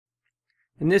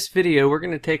In this video, we're going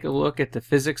to take a look at the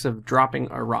physics of dropping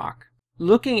a rock.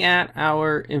 Looking at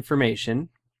our information,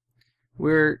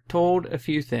 we're told a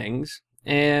few things,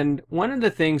 and one of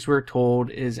the things we're told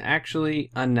is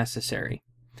actually unnecessary.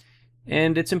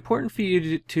 And it's important for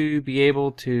you to be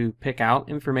able to pick out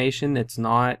information that's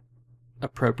not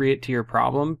appropriate to your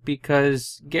problem,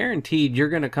 because guaranteed you're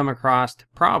going to come across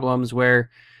problems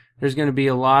where there's going to be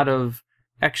a lot of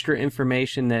extra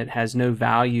information that has no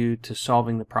value to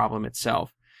solving the problem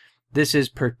itself. This is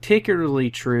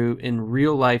particularly true in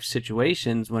real life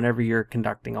situations whenever you're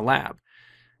conducting a lab.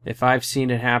 If I've seen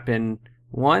it happen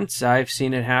once, I've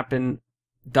seen it happen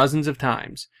dozens of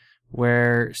times,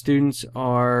 where students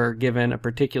are given a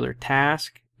particular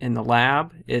task in the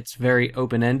lab. It's very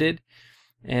open-ended,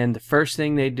 and the first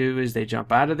thing they do is they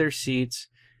jump out of their seats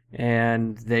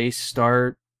and they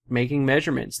start making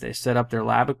measurements. They set up their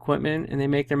lab equipment and they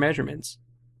make their measurements.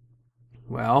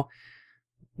 Well,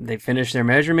 they finish their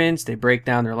measurements, they break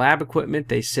down their lab equipment,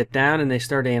 they sit down and they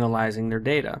start analyzing their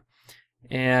data.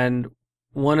 And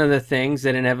one of the things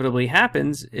that inevitably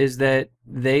happens is that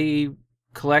they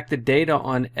collected data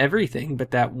on everything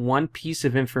but that one piece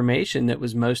of information that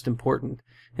was most important.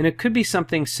 And it could be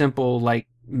something simple like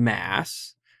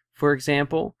mass, for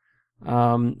example,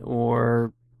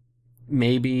 or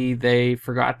maybe they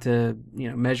forgot to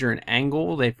measure an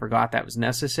angle. They forgot that was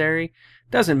necessary.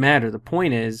 Doesn't matter. The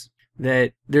point is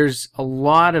that there's a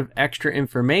lot of extra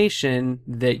information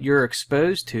that you're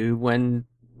exposed to when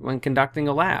conducting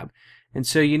a lab. And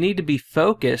so you need to be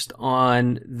focused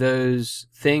on those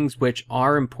things which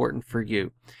are important for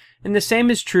you. And the same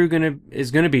is going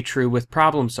to be true with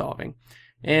problem solving.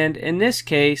 And in this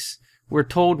case, we're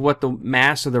told what the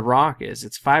mass of the rock is.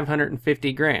 It's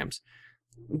 550 grams.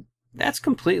 That's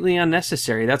completely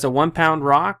unnecessary. That's a 1 pound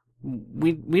rock.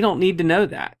 We don't need to know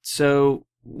that. So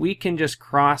we can just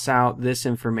cross out this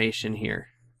information here.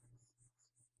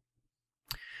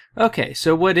 Okay,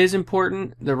 so what is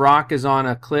important? The rock is on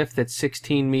a cliff that's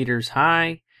 16 meters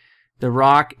high. The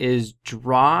rock is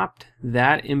dropped.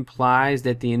 That implies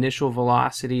that the initial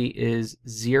velocity is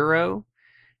 0,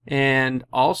 and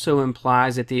also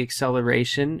implies that the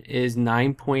acceleration is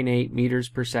 9.8 meters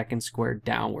per second squared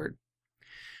downward.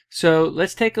 So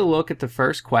let's take a look at the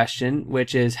first question,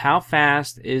 which is how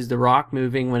fast is the rock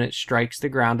moving when it strikes the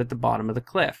ground at the bottom of the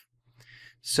cliff?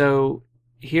 So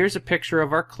here's a picture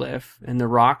of our cliff, and the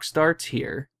rock starts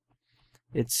here.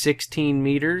 It's 16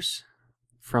 meters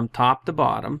from top to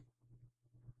bottom.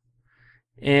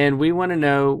 And we want to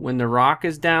know, when the rock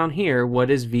is down here, what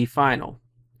is V final?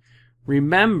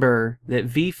 Remember that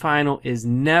V final is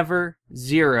never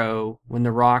 0 when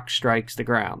the rock strikes the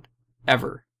ground.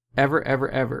 Ever. Ever, ever,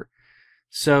 ever.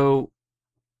 So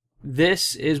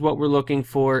this is what we're looking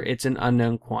for. It's an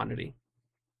unknown quantity.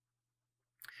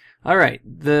 All right,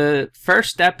 the first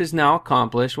step is now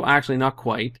accomplished. Well, actually not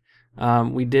quite.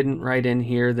 We didn't write in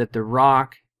here that the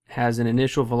rock has an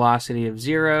initial velocity of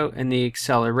 0, and the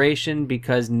acceleration,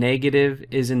 because negative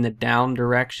is in the down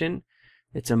direction,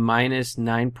 it's a minus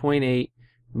 9.8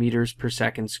 meters per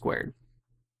second squared.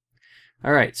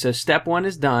 All right, so step 1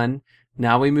 is done.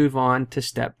 Now we move on to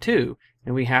step 2,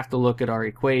 and we have to look at our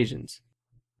equations.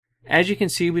 As you can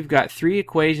see, we've got 3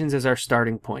 equations as our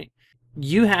starting point.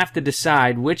 You have to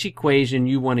decide which equation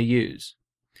you want to use.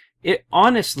 It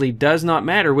honestly does not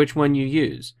matter which one you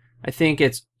use. I think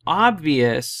it's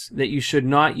obvious that you should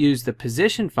not use the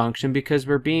position function because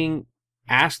we're being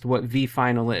asked what V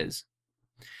final is.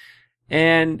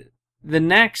 And the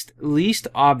next least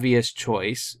obvious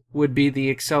choice would be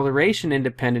the acceleration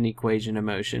independent equation of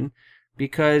motion,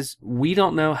 because we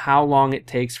don't know how long it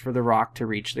takes for the rock to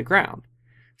reach the ground.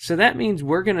 So that means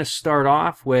we're going to start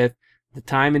off with the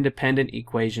time independent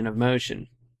equation of motion.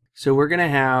 So we're going to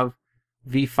have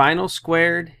V final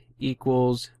squared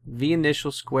equals V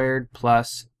initial squared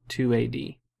plus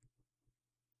 2AD.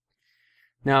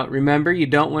 Now remember, you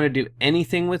don't want to do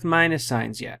anything with minus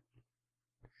signs yet.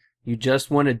 You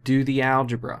just want to do the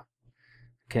algebra.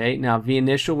 Okay, now V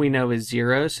initial we know is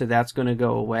 0, so that's going to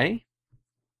go away.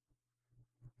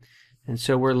 And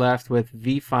so we're left with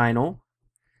V final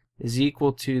is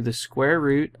equal to the square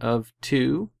root of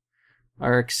 2.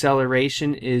 Our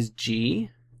acceleration is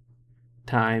g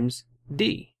times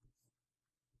d.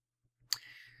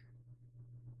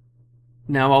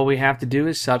 Now all we have to do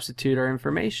is substitute our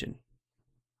information.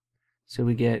 So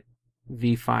we get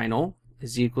V final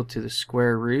is equal to the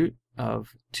square root of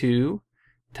 2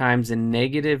 times a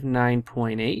negative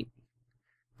 9.8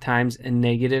 times a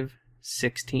negative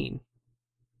 16.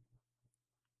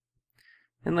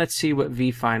 And let's see what V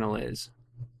final is.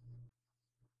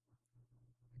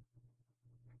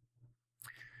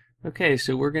 Okay,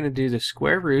 so we're going to do the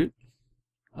square root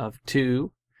of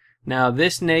 2. Now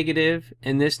this negative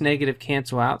and this negative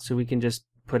cancel out, so we can just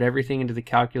put everything into the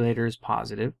calculator as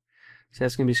positive. So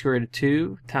that's going to be square root of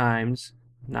 2 times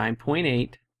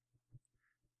 9.8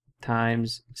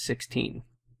 times 16.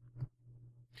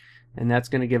 And that's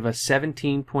going to give us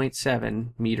 17.7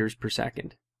 meters per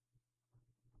second.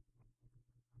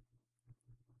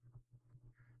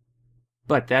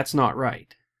 But that's not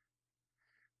right.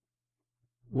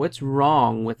 What's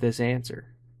wrong with this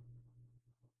answer?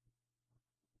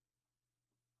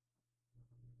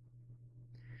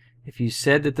 If you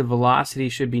said that the velocity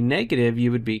should be negative,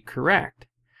 you would be correct.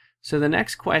 So the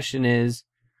next question is,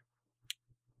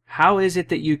 how is it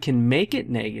that you can make it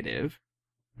negative?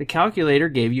 The calculator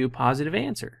gave you a positive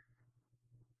answer.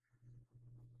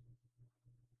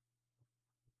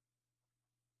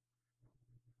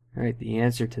 All right, the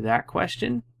answer to that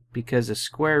question, because a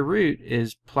square root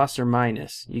is plus or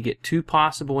minus. You get two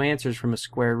possible answers from a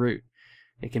square root.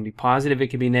 It can be positive, it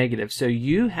can be negative. So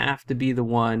you have to be the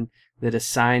one that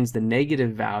assigns the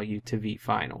negative value to v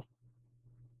final.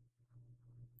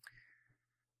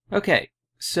 Okay,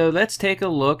 so let's take a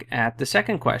look at the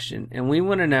second question, and we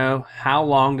want to know how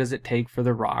long does it take for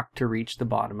the rock to reach the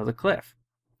bottom of the cliff.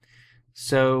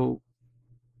 So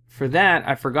for that,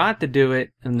 I forgot to do it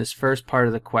in this first part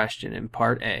of the question, in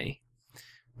part A.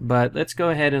 But let's go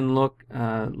ahead and look,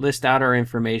 list out our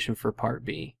information for part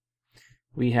B.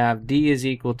 We have d is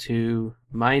equal to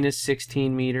minus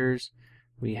 16 meters.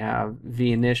 We have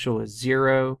v initial is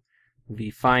 0. V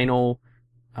final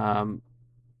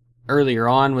earlier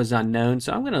on was unknown,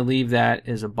 so I'm going to leave that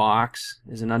as a box,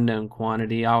 as an unknown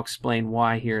quantity. I'll explain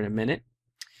why here in a minute.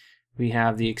 We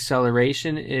have the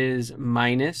acceleration is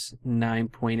minus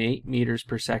 9.8 meters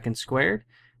per second squared.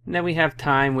 And then we have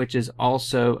time, which is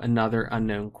also another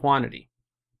unknown quantity.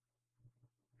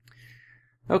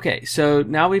 Okay, so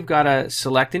now we've got to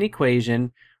select an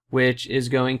equation which is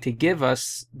going to give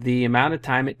us the amount of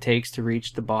time it takes to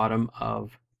reach the bottom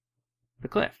of the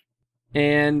cliff.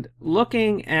 And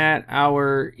looking at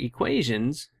our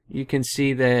equations, you can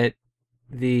see that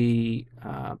the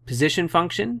position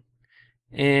function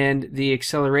and the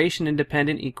acceleration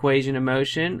independent equation of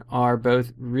motion are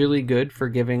both really good for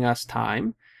giving us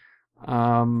time.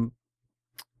 And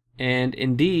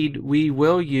indeed, we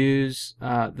will use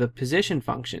the position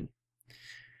function.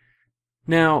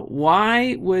 Now,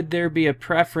 why would there be a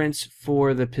preference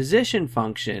for the position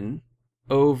function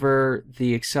over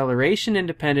the acceleration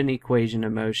independent equation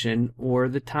of motion or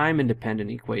the time independent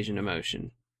equation of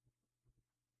motion?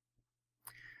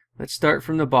 Let's start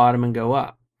from the bottom and go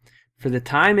up. For the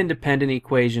time independent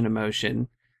equation of motion,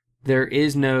 there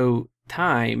is no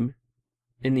time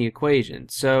in the equation,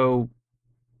 so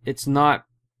it's not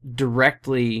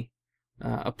directly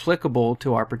applicable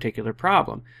to our particular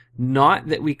problem. Not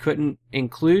that we couldn't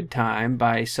include time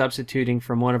by substituting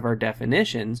from one of our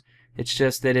definitions, it's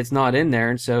just that it's not in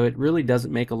there, and so it really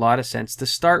doesn't make a lot of sense to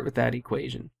start with that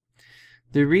equation.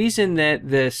 The reason that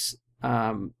this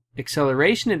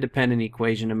acceleration independent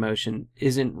equation of motion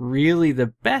isn't really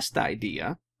the best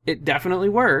idea, it definitely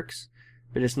works,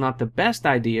 but it's not the best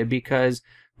idea because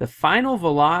the final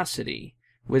velocity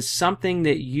was something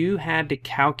that you had to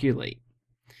calculate.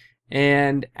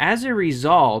 And as a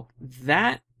result,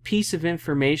 that piece of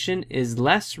information is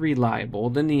less reliable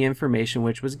than the information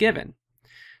which was given.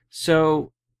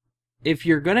 So if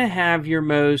you're going to have your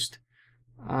most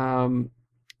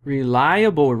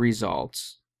reliable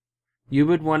results, you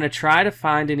would want to try to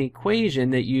find an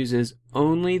equation that uses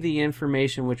only the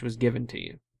information which was given to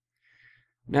you.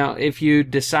 Now, if you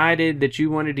decided that you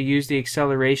wanted to use the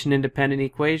acceleration independent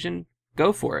equation,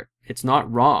 go for it. It's not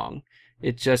wrong.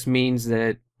 It just means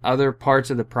that other parts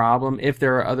of the problem, if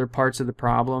there are other parts of the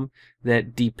problem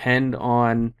that depend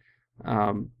on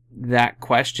that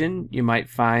question, you might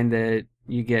find that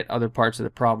you get other parts of the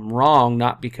problem wrong,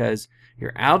 not because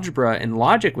your algebra and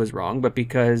logic was wrong, but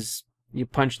because you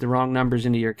punched the wrong numbers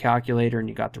into your calculator and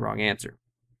you got the wrong answer.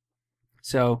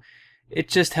 So it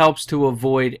just helps to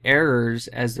avoid errors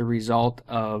as the result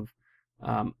of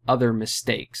other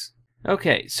mistakes.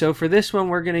 Okay, so for this one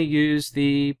we're going to use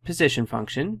the position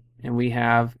function, and we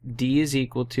have d is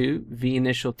equal to v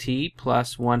initial t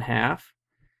plus 1/2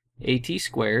 at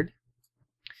squared.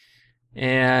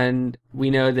 And we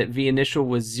know that v initial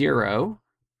was 0,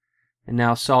 and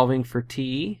now solving for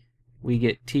t, we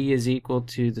get t is equal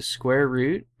to the square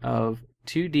root of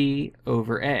 2d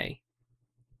over a,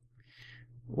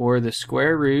 or the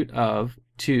square root of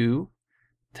 2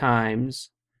 times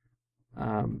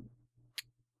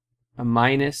a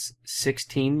minus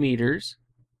 16 meters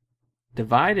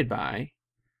divided by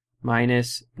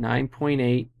minus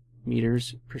 9.8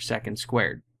 meters per second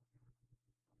squared.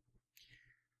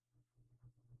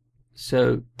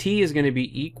 So t is going to be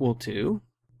equal to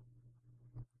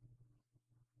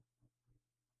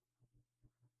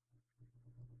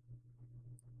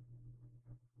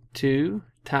 2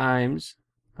 times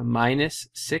a minus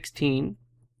 16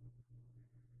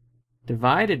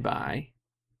 divided by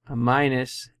a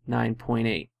minus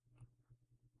 9.8.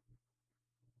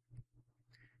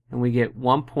 And we get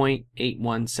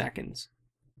 1.81 seconds.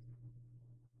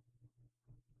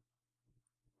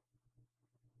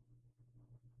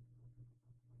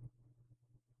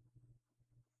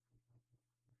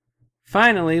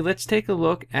 Finally, let's take a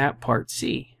look at part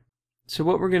C. So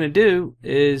what we're going to do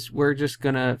is we're just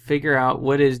going to figure out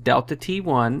what is delta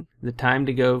T1, the time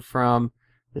to go from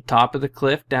the top of the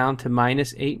cliff down to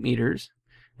minus 8 meters.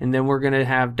 And then we're going to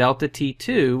have delta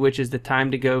T2, which is the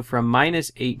time to go from minus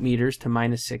 8 meters to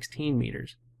minus 16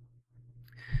 meters.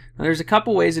 Now, there's a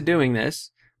couple ways of doing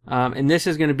this, and this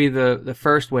is going to be the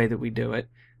first way that we do it.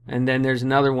 And then there's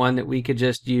another one that we could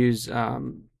just use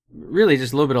really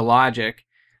just a little bit of logic,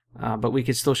 but we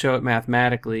could still show it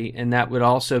mathematically, and that would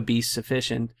also be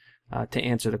sufficient to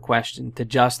answer the question, to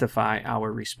justify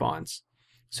our response.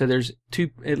 So there's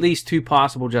at least two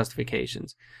possible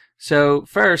justifications. So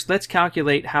first, let's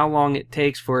calculate how long it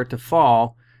takes for it to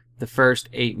fall the first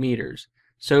 8 meters.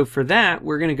 So for that,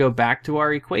 we're going to go back to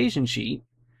our equation sheet,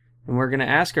 and we're going to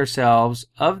ask ourselves,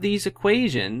 of these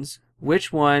equations,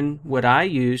 which one would I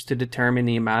use to determine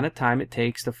the amount of time it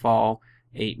takes to fall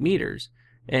 8 meters?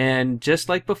 And just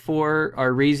like before,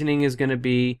 our reasoning is going to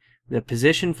be the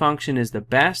position function is the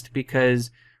best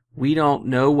because we don't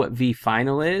know what v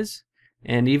final is.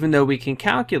 And even though we can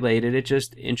calculate it, it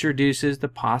just introduces the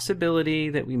possibility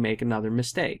that we make another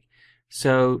mistake.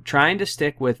 So trying to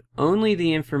stick with only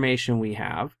the information we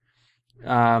have,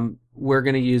 we're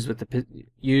going to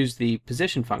use the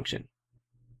position function.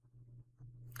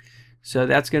 So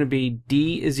that's going to be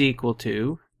d is equal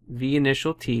to v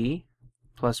initial t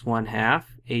plus 1/2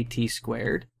 at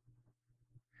squared.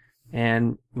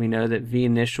 And we know that v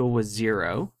initial was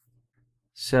 0.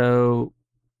 So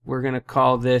we're going to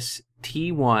call this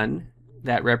T1,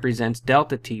 that represents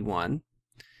delta T1.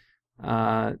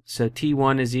 So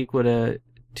T1 is equal to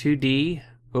 2d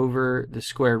over the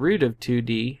square root of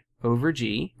 2d over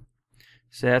g.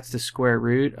 So that's the square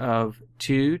root of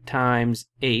 2 times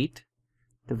 8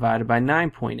 divided by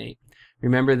 9.8.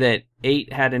 Remember that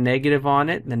 8 had a negative on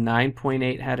it, and the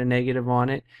 9.8 had a negative on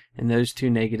it, and those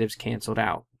two negatives canceled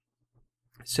out.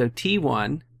 So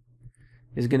T1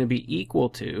 is going to be equal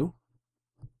to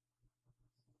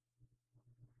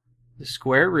the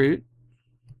square root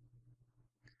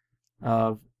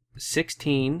of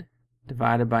 16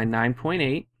 divided by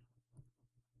 9.8,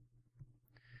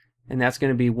 and that's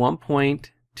going to be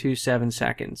 1.27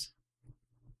 seconds.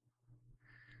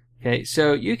 Okay,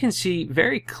 so you can see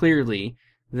very clearly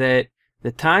that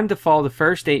the time to fall the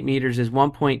first 8 meters is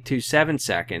 1.27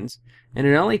 seconds, and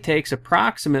it only takes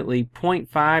approximately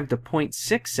 0.5 to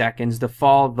 0.6 seconds to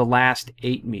fall the last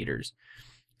 8 meters.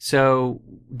 So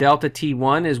delta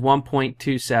T1 is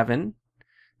 1.27,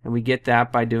 and we get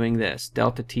that by doing this.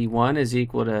 Delta T1 is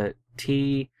equal to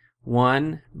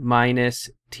T1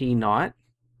 minus T0,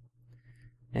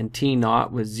 and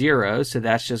T0 was 0, so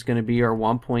that's just going to be our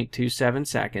 1.27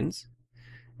 seconds.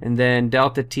 And then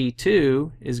delta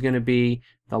T2 is going to be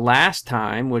the last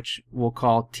time, which we'll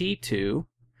call T2,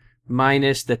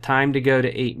 minus the time to go to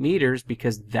 8 meters,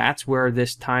 because that's where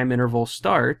this time interval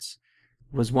starts,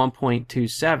 was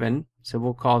 1.27, so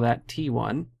we'll call that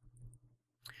T1.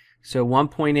 So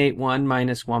 1.81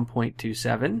 minus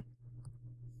 1.27.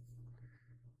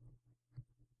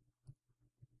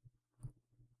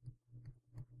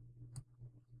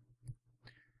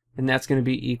 And that's going to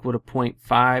be equal to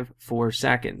 0.54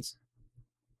 seconds.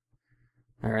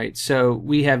 All right, so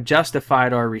we have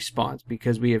justified our response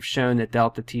because we have shown that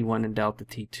delta T1 and delta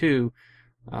T2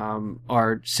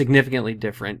 are significantly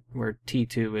different, where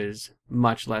T2 is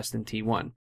much less than T1.